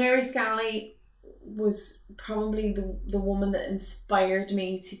 Mary Scally was probably the woman that inspired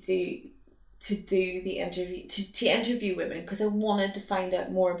me to do the interview, to interview women, because I wanted to find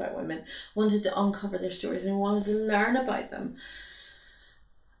out more about women, wanted to uncover their stories, and I wanted to learn about them.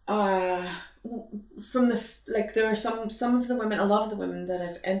 From there are some of the women, a lot of the women that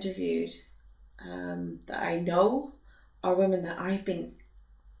I've interviewed, that I know are women that I've been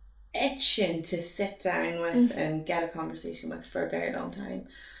itching to sit down with and get a conversation with for a very long time.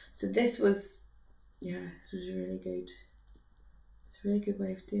 So this was really good. It's a really good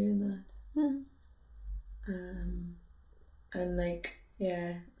way of doing that. And like,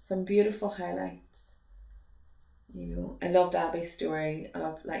 yeah, some beautiful highlights. You know, I loved Abby's story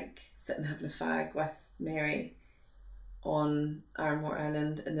of like sitting having a fag with Mary on Armore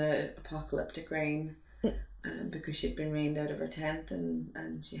Island in the apocalyptic rain, because she'd been rained out of her tent,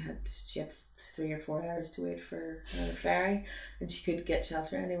 and she had 3 or 4 hours to wait for another ferry, and she couldn't get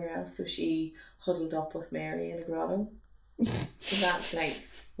shelter anywhere else, so she huddled up with Mary in a grotto. So that's like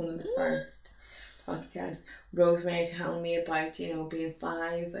one of the first podcasts. Rosemary telling me about, you know, being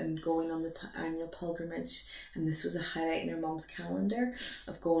 5 and going on the annual pilgrimage, and this was a highlight in her mum's calendar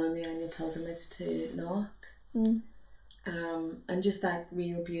of going on the annual pilgrimage to Knock. And just that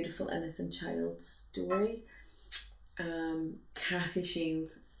real beautiful innocent child's story. Kathy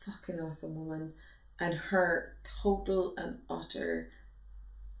Shields, fucking awesome woman, and her total and utter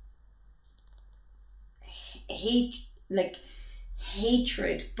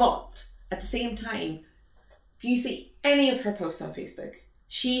hatred, but at the same time, if you see any of her posts on Facebook,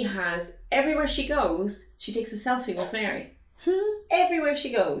 she has, everywhere she goes, she takes a selfie with Mary. Everywhere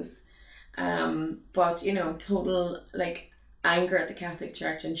she goes. But, you know, total like anger at the Catholic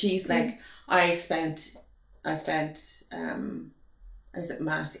Church, and she's like, I was at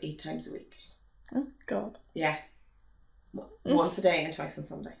Mass 8 times a week. Oh God. Yeah. Once a day and twice on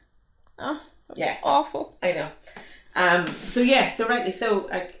Sunday. Oh, yeah, awful. I know. So rightly so,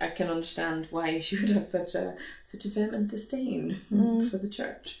 I can understand why she would have such a vehement disdain for the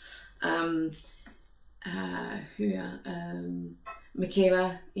church.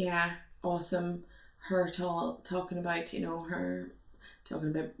 Michaela, yeah, awesome. Her talking about, you know, her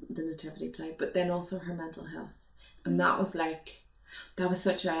talking about the nativity play, but then also her mental health, and that was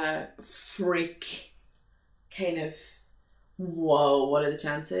such a freak kind of, whoa, what are the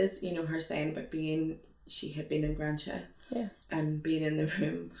chances? You know, her saying about she had been in Grantia, and being in the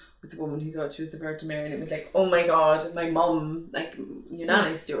room with a woman who thought she was the Virgin Mary, and it was like, oh my God, my mum, like your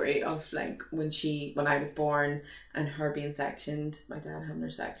nanny's story of like when I was born and her being sectioned, my dad having her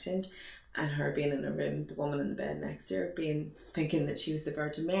sectioned, and her being in a room, the woman in the bed next to her thinking that she was the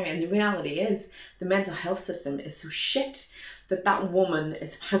Virgin Mary. And the reality is the mental health system is so shit that woman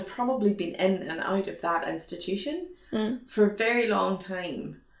has probably been in and out of that institution for a very long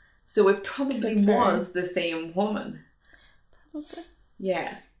time. So it probably was the same woman. Probably.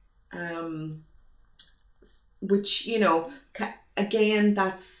 Yeah. Which, you know, again,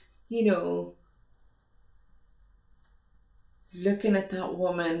 that's, you know, looking at that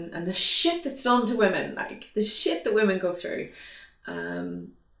woman and the shit that's done to women, like the shit that women go through.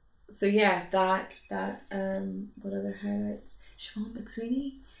 So yeah, that what other highlights? Siobhan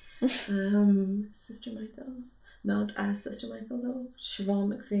McSweeney, Sister Michael, not as Sister Michael though. Siobhan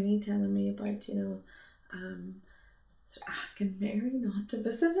McSweeney telling me about, you know, sort of asking Mary not to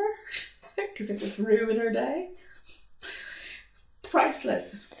visit her because it would ruin her day.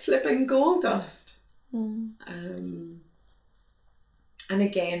 Priceless, flipping gold dust. And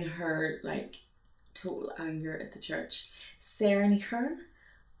again, her like total anger at the church. Sarah Hearn,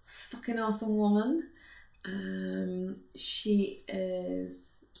 fucking awesome woman. She is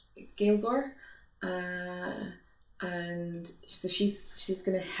Gaeilgeoir, and so she's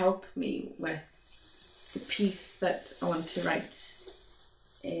going to help me with the piece that I want to write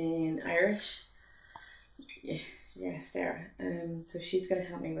in Irish. Yeah, Sarah. So she's going to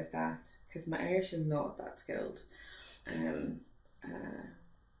help me with that because my Irish is not that skilled.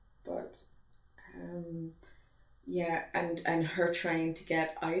 Yeah, and her trying to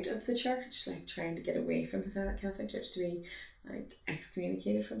get out of the church, like trying to get away from the Catholic Church, to be like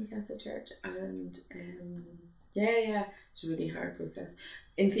excommunicated from the Catholic Church, and yeah, it's a really hard process.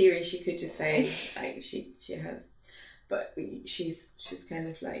 In theory, she could just say like she has, but she's kind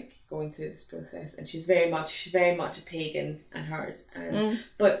of like going through this process, and she's very much a pagan at heart. And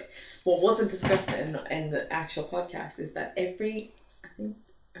but what wasn't discussed in the actual podcast is that I think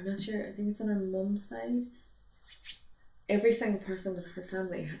it's on her mum's side. Every single person in her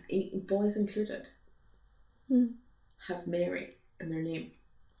family, boys included, have Mary in their name.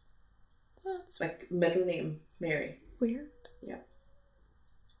 That's like middle name Mary. Weird. Yeah.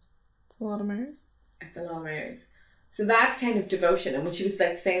 It's a lot of Marys. It's a lot of Marys. So that kind of devotion, and when she was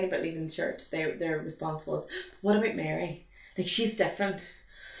like saying about leaving the church, their response was, "What about Mary? Like she's different,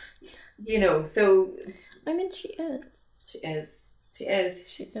 you know." So, I mean, she is.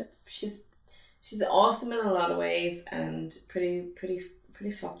 She's awesome in a lot of ways, and pretty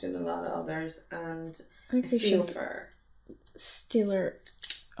fucked in a lot of others. And I feel for her. Steal her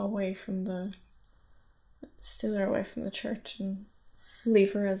away from the church and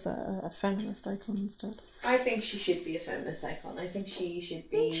leave her as a feminist icon instead. I think she should be a feminist icon. I think she should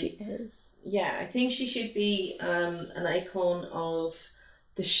be. I think she is. Yeah, I think she should be an icon of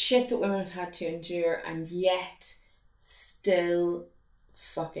the shit that women have had to endure, and yet still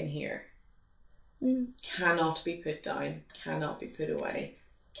fucking here. Cannot be put down, cannot be put away,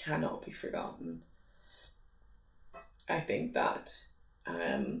 cannot be forgotten. I think that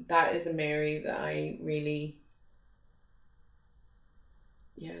that is a Mary that I really,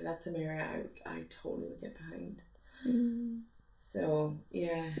 that's a Mary I totally would get behind. So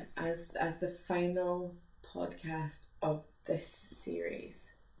yeah, as the final podcast of this series,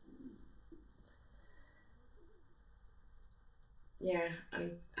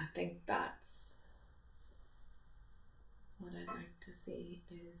 I think that's what I'd like to see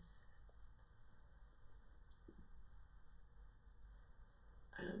is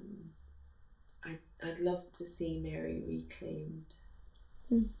I'd love to see Mary reclaimed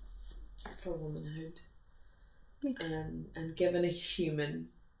for womanhood and given a human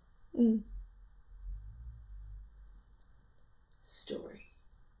story.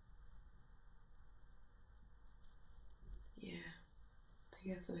 Yeah, I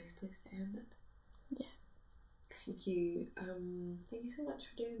think that's a nice place to end it. Yeah. Thank you so much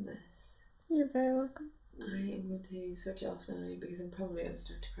for doing this. You're very welcome. I am going to switch off now because I'm probably going to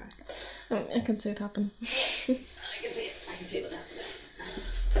start to cry. I can see it happen. I can see it. I can feel it happening.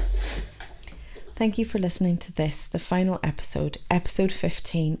 Thank you for listening to this, the final episode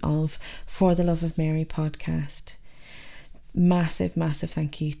 15 of For the Love of Mary podcast. Massive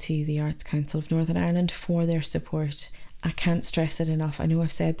thank you to the Arts Council of Northern Ireland for their support. I can't stress it enough. I know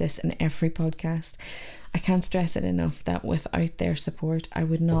I've said this in every podcast. I can't stress it enough that without their support, I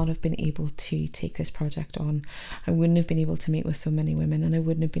would not have been able to take this project on. I wouldn't have been able to meet with so many women, and I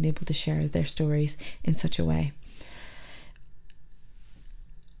wouldn't have been able to share their stories in such a way.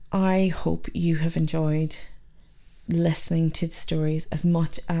 I hope you have enjoyed listening to the stories as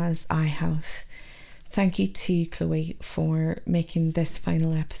much as I have. Thank you to Chloe for making this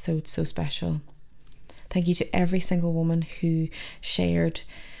final episode so special. Thank you to every single woman who shared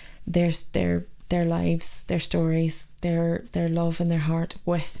their lives, their stories, their love and their heart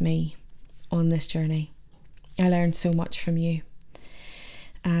with me on this journey. I learned so much from you.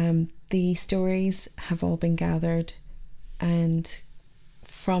 The stories have all been gathered, and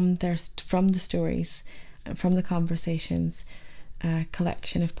from the stories and from the conversations, a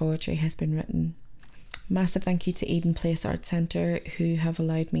collection of poetry has been written. Massive thank you to Eden Place Art Centre, who have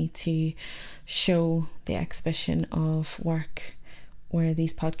allowed me to show the exhibition of work where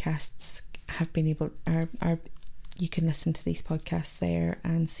these podcasts have been able, you can listen to these podcasts there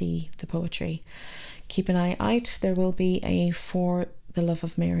and see the poetry. Keep an eye out. There will be a For the Love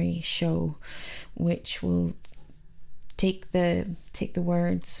of Mary show, which will take the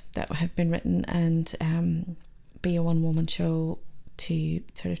words that have been written and be a one-woman show to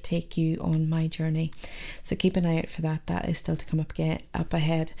sort of take you on my journey. So keep an eye out for that. That is still to come up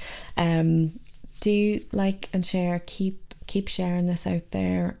ahead. Do like and share. Keep sharing this out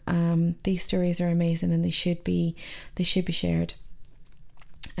there. These stories are amazing, and they should be shared.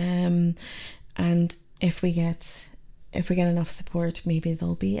 And if we get enough support, maybe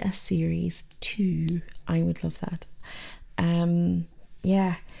there'll be a series 2. I would love that.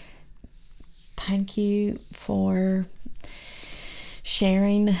 Thank you for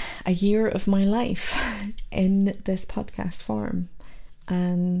sharing a year of my life in this podcast form.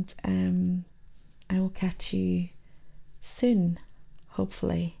 And I will catch you soon,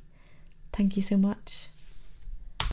 hopefully. Thank you so much.